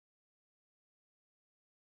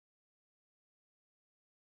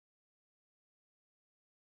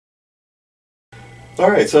All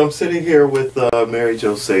right, so I'm sitting here with Mary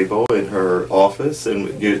Jo Sabo in her office, and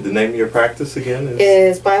the name of your practice again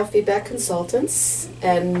is Biofeedback Consultants,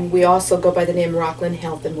 and we also go by the name Rockland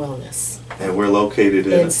Health and Wellness. And we're located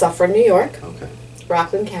in Suffern, New York. Okay.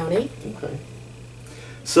 Rockland County. Okay.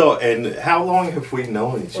 So, and how long have we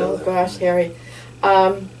known each other? Oh gosh, Harry.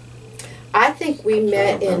 I think we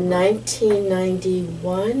met in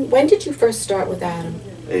 1991. When did you first start with Adam?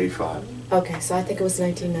 85. Okay, so I think it was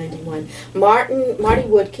 1991. Marty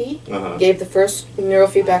Woodkey gave the first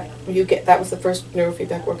neurofeedback. That was the first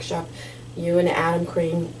neurofeedback workshop you and Adam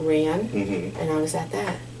Crane ran, and I was at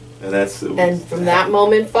that. And from that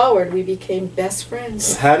moment forward, we became best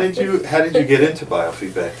friends. How did you get into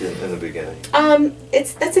biofeedback in the beginning?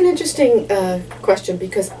 That's an interesting question,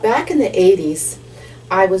 because back in the 80s,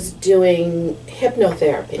 I was doing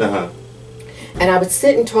hypnotherapy, and I would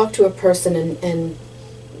sit and talk to a person and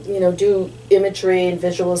you know, do imagery and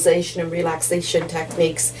visualization and relaxation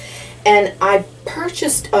techniques. And I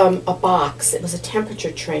purchased a box. It was a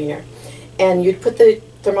temperature trainer, and you'd put the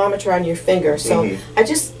thermometer on your finger. So I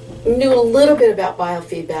just knew a little bit about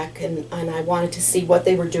biofeedback, and I wanted to see what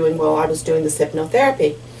they were doing while I was doing this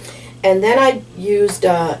hypnotherapy. And then I used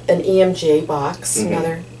an EMG box,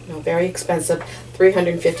 another very expensive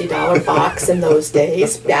 $350 box in those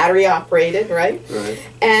days, battery operated, right? Right.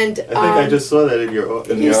 And I think I just saw that in your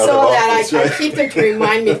office. You saw that. I keep them to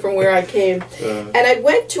remind me from where I came. And I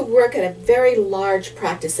went to work at a very large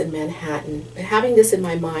practice in Manhattan, having this in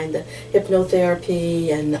my mind, the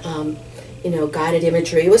hypnotherapy and you know, guided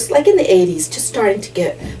imagery. It was like in the 80s, just starting to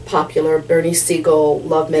get popular. Bernie Siegel,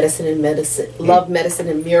 Love Medicine and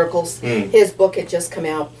Miracles. His book had just come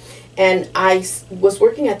out. And I was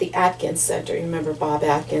working at the Atkins Center. You remember Bob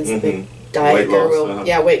Atkins, the big diet guru?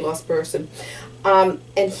 Yeah, weight loss person. And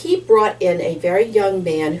he brought in a very young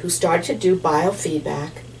man who started to do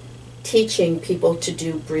biofeedback, teaching people to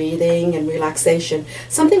do breathing and relaxation,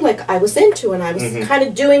 something like I was into, and I was kind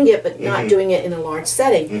of doing it, but not doing it in a large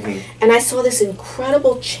setting. And I saw this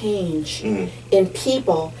incredible change in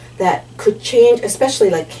people that could change, especially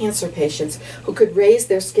like cancer patients, who could raise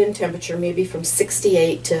their skin temperature maybe from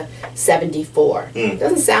 68 to 74.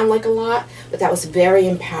 Doesn't sound like a lot, but that was very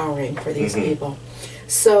empowering for these people.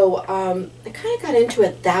 So I kind of got into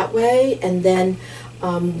it that way, and then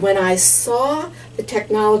when I saw the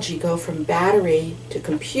technology go from battery to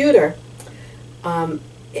computer,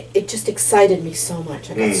 it just excited me so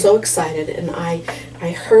much. I got so excited, and I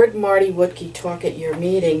heard Marty Woodkey talk at your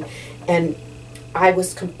meeting, and I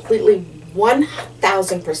was completely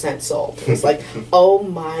 1,000% sold. It was like, oh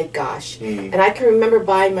my gosh. And I can remember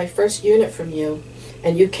buying my first unit from you,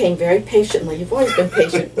 and you came very patiently. You've always been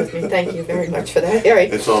patient with me. Thank you very much for that, Harry.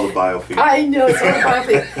 It's all the biofeedback. I know, it's all the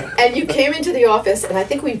biofeedback. And you came into the office, and I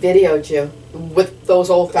think we videoed you with those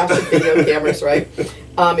old-fashioned video cameras, right? It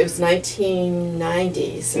was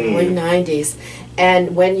 1990s, early 90s.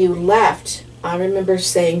 And when you left, I remember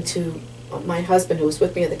saying to my husband, who was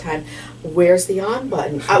with me at the time, where's the on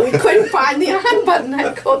button? We couldn't find the on button.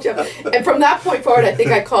 I called you. And from that point forward, I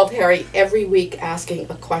think I called Harry every week asking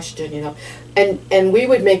a question, you know. And we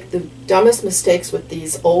would make the dumbest mistakes with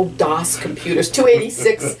these old DOS computers,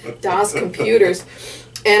 286 DOS computers.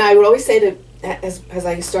 And I would always say to, as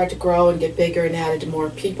I started to grow and get bigger and added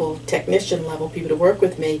more people, technician level people to work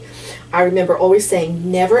with me, I remember always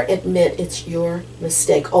saying, never admit it's your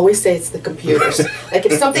mistake. Always say it's the computer's. Like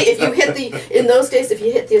if you hit in those days, if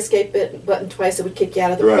you hit the escape button twice, it would kick you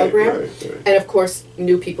out of the program. And of course,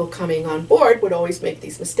 new people coming on board would always make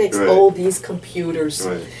these mistakes. Oh, these computers.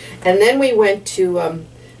 And then we went to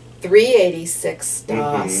 386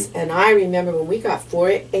 DOS, and I remember when we got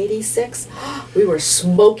 486, we were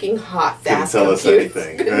smoking hot, fast computers.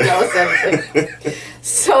 Couldn't tell us anything.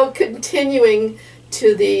 So continuing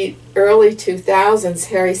to the early 2000s,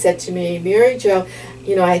 Harry said to me, Mary Jo,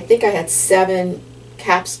 you know, I think I had 7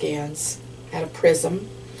 CAT scans at a Prism,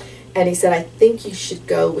 and he said, I think you should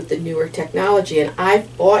go with the newer technology. And I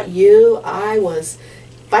fought you. I was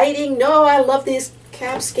fighting. No, I love these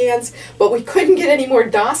CAT scans, but we couldn't get any more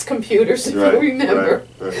DOS computers, if you remember.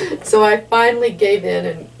 So I finally gave in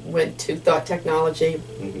and went to Thought Technology,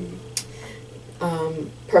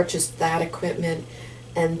 purchased that equipment,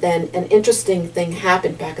 and then an interesting thing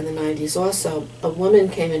happened back in the 90s also. A woman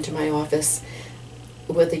came into my office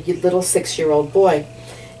with a little 6-year-old boy,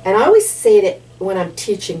 and I always say that when I'm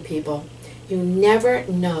teaching people, you never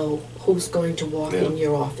know who's going to walk in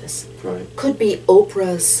your office. Could be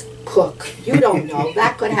Oprah's cook. You don't know.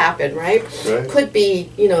 That could happen, right? Could be,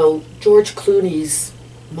 you know, George Clooney's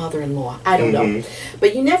mother-in-law. I don't know.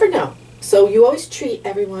 But you never know. So you always treat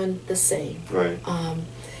everyone the same.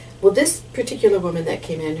 Well, this particular woman that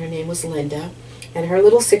came in, her name was Linda. And her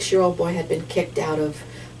little 6-year-old boy had been kicked out of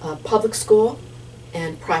public school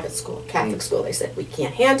and private school, Catholic school. They said, we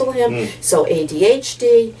can't handle him, so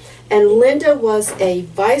ADHD. And Linda was a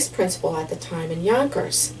vice principal at the time in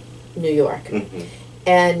Yonkers, New York.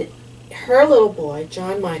 And her little boy,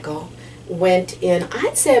 John Michael, went in,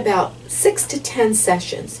 I'd say about 6 to 10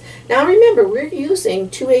 sessions. Now remember, we're using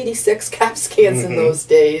 286 CAT scans in those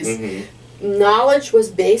days. Knowledge was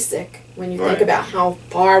basic when you think about how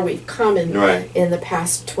far we've come in the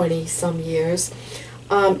past 20-some years.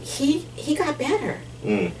 He got better.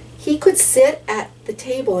 He could sit at the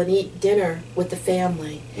table and eat dinner with the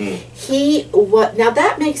family. Now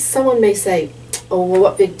that makes, someone may say, oh, well,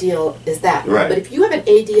 what big deal is that? But if you have an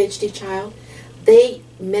ADHD child, they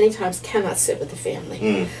many times cannot sit with the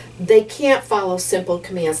family. They can't follow simple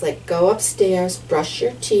commands like go upstairs, brush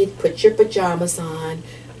your teeth, put your pajamas on.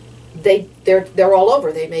 They're all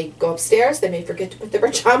over. They may go upstairs, they may forget to put their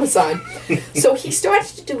pajamas on. So he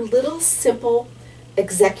started to do little simple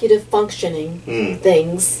executive functioning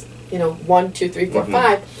things, 1, 2, 3, 4,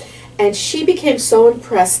 5. And she became so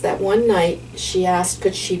impressed that one night she asked,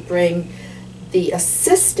 could she bring the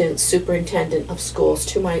assistant superintendent of schools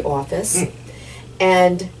to my office?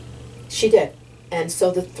 And she did. And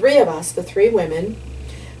so the three of us, the three women,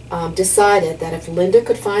 decided that if Linda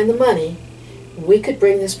could find the money, we could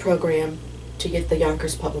bring this program to get the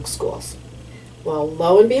Yonkers Public Schools. Well,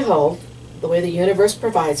 lo and behold, the way the universe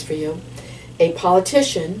provides for you, a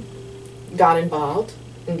politician got involved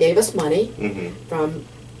and gave us money from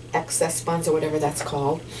excess funds or whatever that's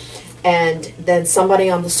called. And then somebody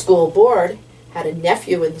on the school board had a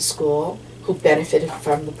nephew in the school who benefited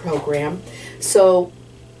from the program. So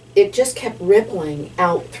it just kept rippling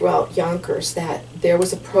out throughout Yonkers that there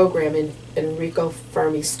was a program in Enrico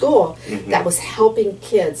Fermi School that was helping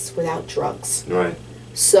kids without drugs.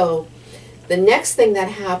 So the next thing that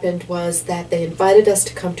happened was that they invited us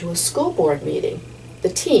to come to a school board meeting. The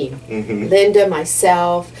team, Linda,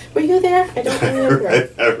 myself. Were you there? I don't remember.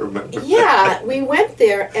 I remember. Yeah, we went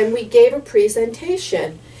there and we gave a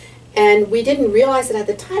presentation. And we didn't realize it at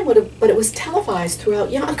the time, but it was televised throughout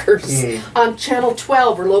Yonkers on Channel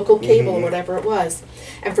 12 or local cable or whatever it was.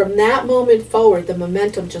 And from that moment forward, the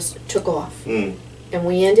momentum just took off. And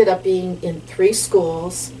we ended up being in 3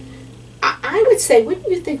 schools. I would say, wouldn't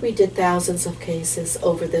you think we did thousands of cases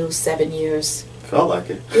over those 7 years? Felt like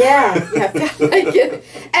it. Yeah, felt like it.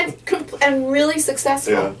 And really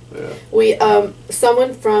successful. We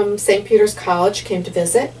someone from St. Peter's College came to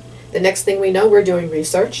visit. The next thing we know, we're doing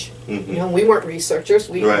research. We weren't researchers.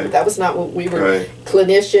 That was not what we were.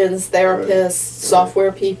 Clinicians, therapists,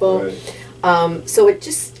 software people. So it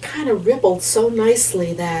just kind of rippled so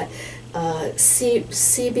nicely that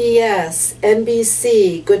CBS,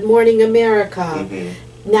 NBC, Good Morning America,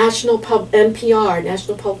 NPR,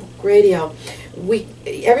 National Public Radio.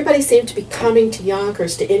 Everybody seemed to be coming to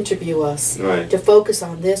Yonkers to interview us, to focus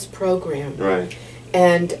on this program.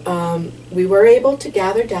 And we were able to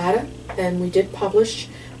gather data, and we did publish,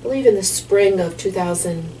 I believe in the spring of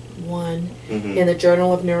 2001, in the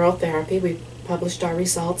Journal of Neurotherapy. We published our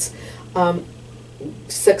results.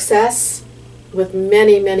 Success with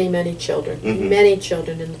many, many, many children, many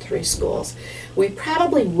children in the 3 schools. We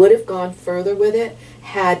probably would have gone further with it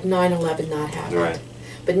had 9/11 not happened.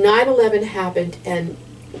 But 9/11 happened, and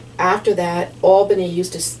after that, Albany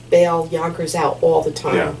used to bail Yonkers out all the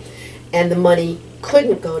time. And the money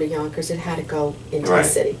couldn't go to Yonkers, it had to go into the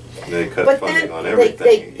city. They cut funding on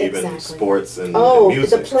everything, even sports and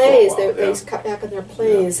music. The plays, they cut back on their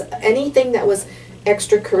plays. Anything that was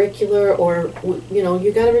extracurricular, or,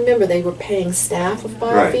 you got to remember, they were paying staff of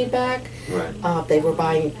biofeedback. They were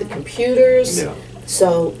buying the computers.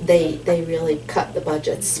 So they really cut the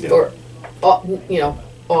budgets for, all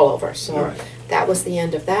over. So that was the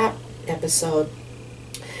end of that episode.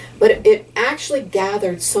 But it actually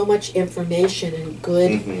gathered so much information and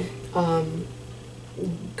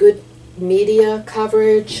good media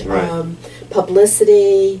coverage,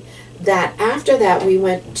 publicity, that after that we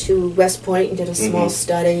went to West Point and did a small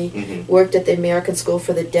study, worked at the American School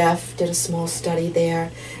for the Deaf, did a small study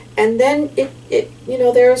there. And then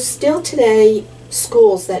there are still today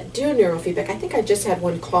schools that do neurofeedback. I think I just had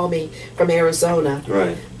one call me from Arizona.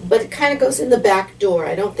 But it kind of goes in the back door.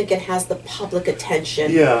 I don't think it has the public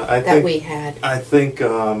attention that we had. I think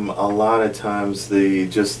a lot of times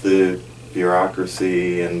the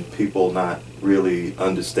bureaucracy and people not really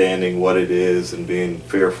understanding what it is and being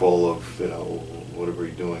fearful of, what are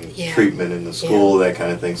we doing, treatment in the school, that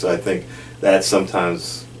kind of thing. So I think that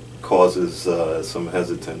sometimes causes some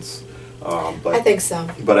hesitance. But I think so.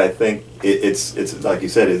 But I think it's like you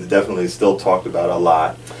said, it's definitely still talked about a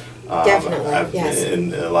lot. Definitely, yes.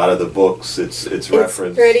 In a lot of the books, it's referenced.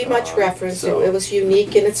 It's pretty much referenced. So it was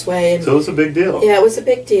unique in its way. And so it was a big deal. yeah, it was a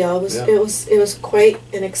big deal. It was quite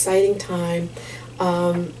an exciting time.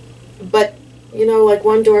 But you know, like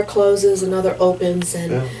one door closes, another opens,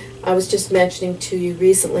 and I was just mentioning to you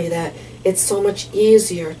recently that it's so much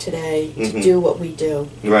easier today to do what we do.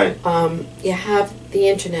 Right. You have the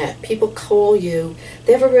internet. People call you.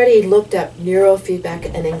 They've already looked up neurofeedback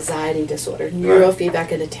and anxiety disorder,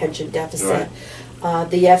 neurofeedback and attention deficit.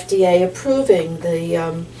 The FDA approving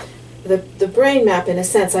the brain map in a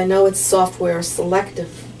sense. I know it's software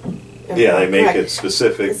selective. Yeah, they make it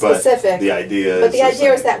specific, but the idea is. But the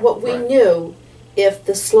idea is that what we knew, if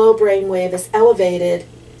the slow brain wave is elevated,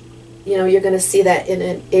 you know, you're going to see that in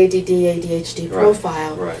an ADD, ADHD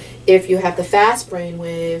profile. Right. If you have the fast brain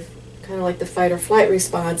wave, kind of like the fight or flight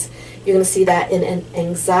response, you're going to see that in an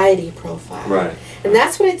anxiety profile. Right. And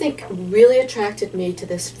that's what I think really attracted me to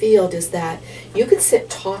this field, is that you could sit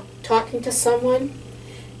talking to someone,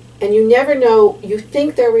 and you never know, you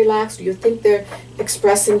think they're relaxed, you think they're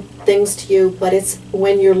expressing things to you, but it's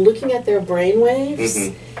when you're looking at their brain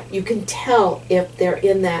waves, you can tell if they're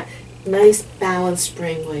in that nice balanced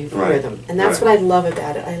brainwave rhythm. And that's what I love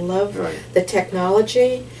about it. I love the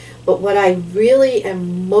technology, but what I really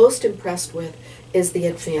am most impressed with is the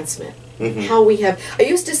advancement. How we have, I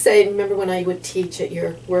used to say, remember when I would teach at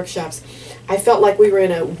your workshops, I felt like we were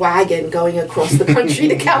in a wagon going across the country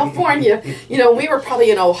to California. You know, we were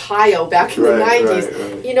probably in Ohio back in the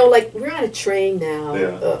 90s. You know, like we're on a train now.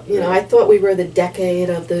 You know, I thought we were the decade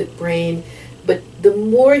of the brain. But the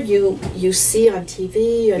more you see on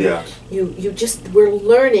TV, and we're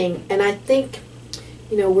learning, and I think,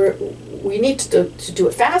 you know, we need to do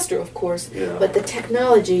it faster, of course, but the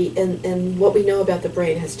technology and what we know about the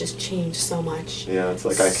brain has just changed so much. Yeah, it's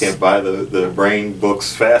like I can't buy the brain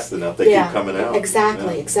books fast enough. They keep coming out.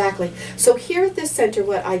 Exactly, exactly. So here at this center,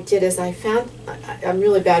 what I did is I found, I'm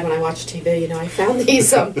really bad when I watch TV, you know, I found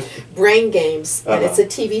these brain games, and it's a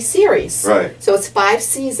TV series. Right. So it's 5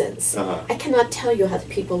 seasons. I cannot tell you how the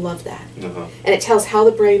people love that. And it tells how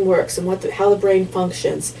the brain works and how the brain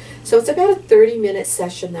functions. So it's about a 30-minute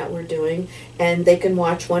session that we're doing, and they can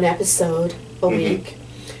watch 1 episode a week.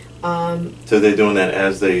 So they're doing that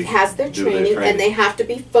as they has their training, and they have to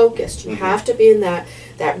be focused. You have to be in that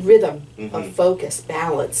rhythm of focus,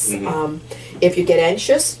 balance. If you get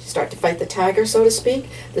anxious, start to fight the tiger, so to speak,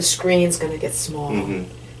 the screen's going to get small.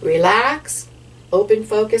 Relax, open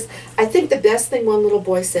focus. I think the best thing one little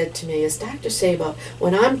boy said to me is, Dr. Sabo,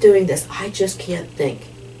 when I'm doing this, I just can't think.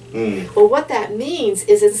 Well, what that means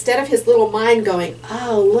is instead of his little mind going,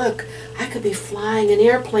 oh, look, I could be flying an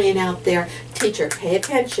airplane out there. Teacher, pay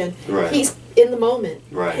attention. He's in the moment,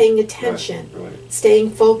 paying attention,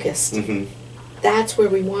 staying focused. That's where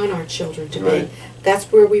we want our children to be.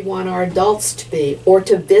 That's where we want our adults to be, or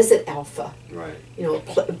to visit alpha. You know,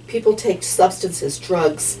 people take substances,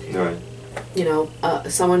 drugs. You know,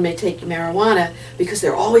 someone may take marijuana because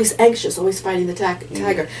they're always anxious, always fighting the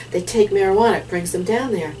tiger. They take marijuana, it brings them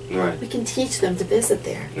down there. We can teach them to visit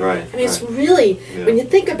there. I mean, it's really, when you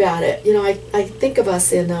think about it, you know, I think of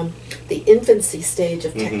us in the infancy stage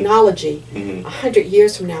of technology. 100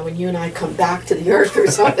 years from now, when you and I come back to the earth or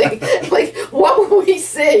something, like, what will we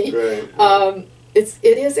see?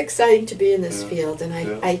 It is exciting to be in this field, and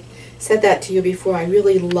I said that to you before. I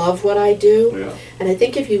really love what I do, and I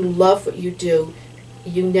think if you love what you do,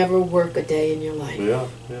 you never work a day in your life.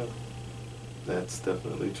 That's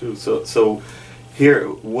definitely true. So here,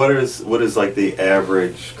 what is like the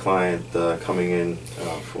average client coming in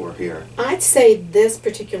for here? I'd say this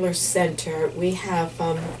particular center, we have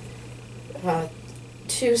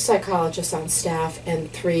 2 psychologists on staff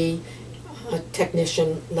and 3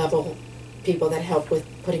 technician level people that help with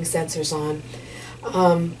putting sensors on.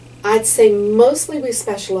 I'd say mostly we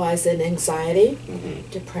specialize in anxiety,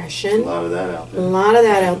 depression. A lot of that out there. A lot of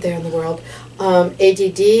that out there in the world.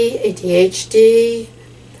 ADD, ADHD,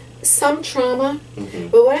 some trauma.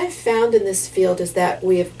 But what I've found in this field is that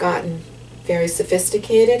we have gotten very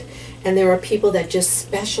sophisticated, and there are people that just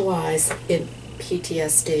specialize in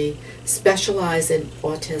PTSD, specialize in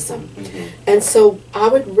autism. And so I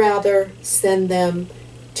would rather send them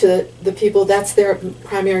to the people that's their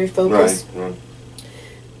primary focus.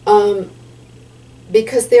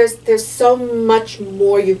 Because there's so much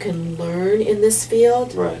more you can learn in this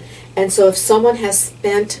field. And so if someone has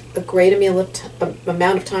spent a great amount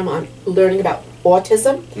of time on learning about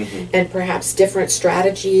autism and perhaps different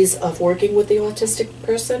strategies of working with the autistic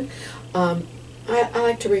person, I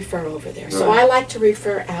like to refer over there. So I like to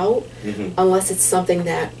refer out unless it's something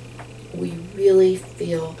that we really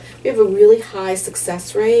feel, we have a really high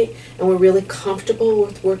success rate, and we're really comfortable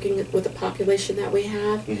with working with the population that we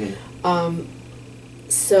have.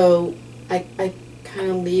 So I kind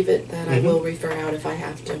of leave it that I will refer out if I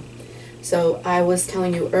have to. So I was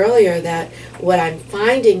telling you earlier that what I'm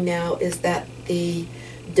finding now is that the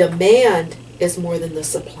demand is more than the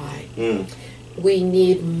supply. We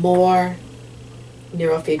need more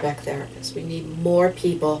neurofeedback therapists. We need more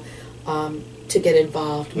people to get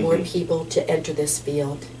involved, more people to enter this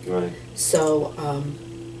field. Right. So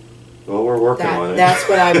well, we're working on it. That's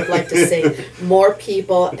what I would like to see. More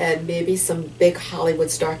people, and maybe some big Hollywood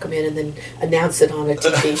star come in and then announce it on a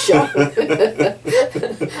TV show.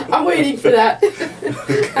 I'm waiting for that.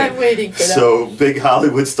 I'm waiting for that. So, big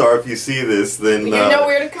Hollywood star, if you see this, then you know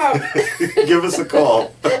where to come. give us a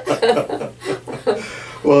call.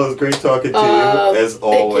 Well, it was great talking to you, as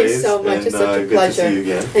always. Thank you so much. And, it's such a good pleasure. to see you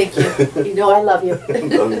again. Thank you. You know I love you.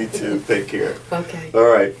 Love you too. Take care. Okay. All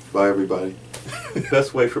right. Bye, everybody.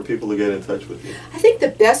 Best way for people to get in touch with you? I think the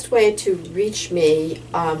best way to reach me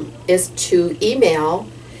is to email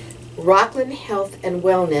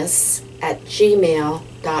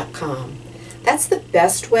rocklandhealthandwellness@gmail.com. That's the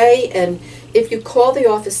best way, and if you call the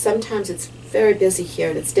office, sometimes it's very busy here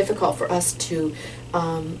and it's difficult for us to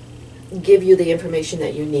give you the information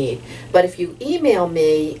that you need. But if you email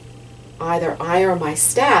me, either I or my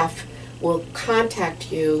staff will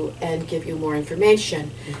contact you and give you more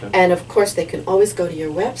information. Okay. And of course they can always go to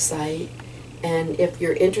your website, and if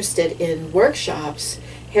you're interested in workshops,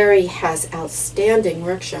 Harry has outstanding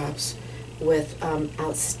workshops with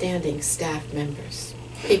outstanding staff members,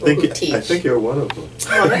 people who teach. I think you're one of them.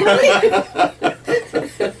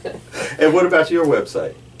 And what about your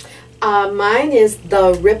website? Mine is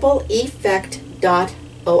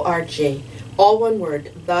therippleeffect.org. All one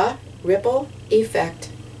word,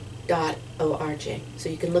 therippleeffect.org. So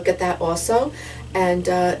you can look at that also, and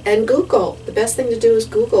Google. The best thing to do is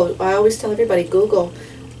Google. I always tell everybody, Google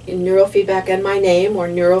neurofeedback and my name, or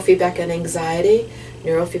neurofeedback and anxiety,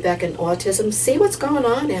 neurofeedback and autism. See what's going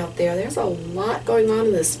on out there. There's a lot going on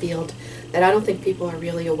in this field that I don't think people are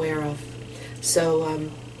really aware of. So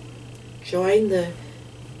join the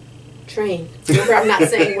train. Remember, I'm not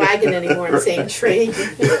saying wagon anymore, I'm saying train.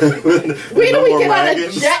 Wait till we get on a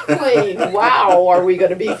jet plane. Wow, are we going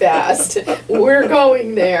to be fast? We're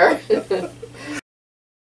going there.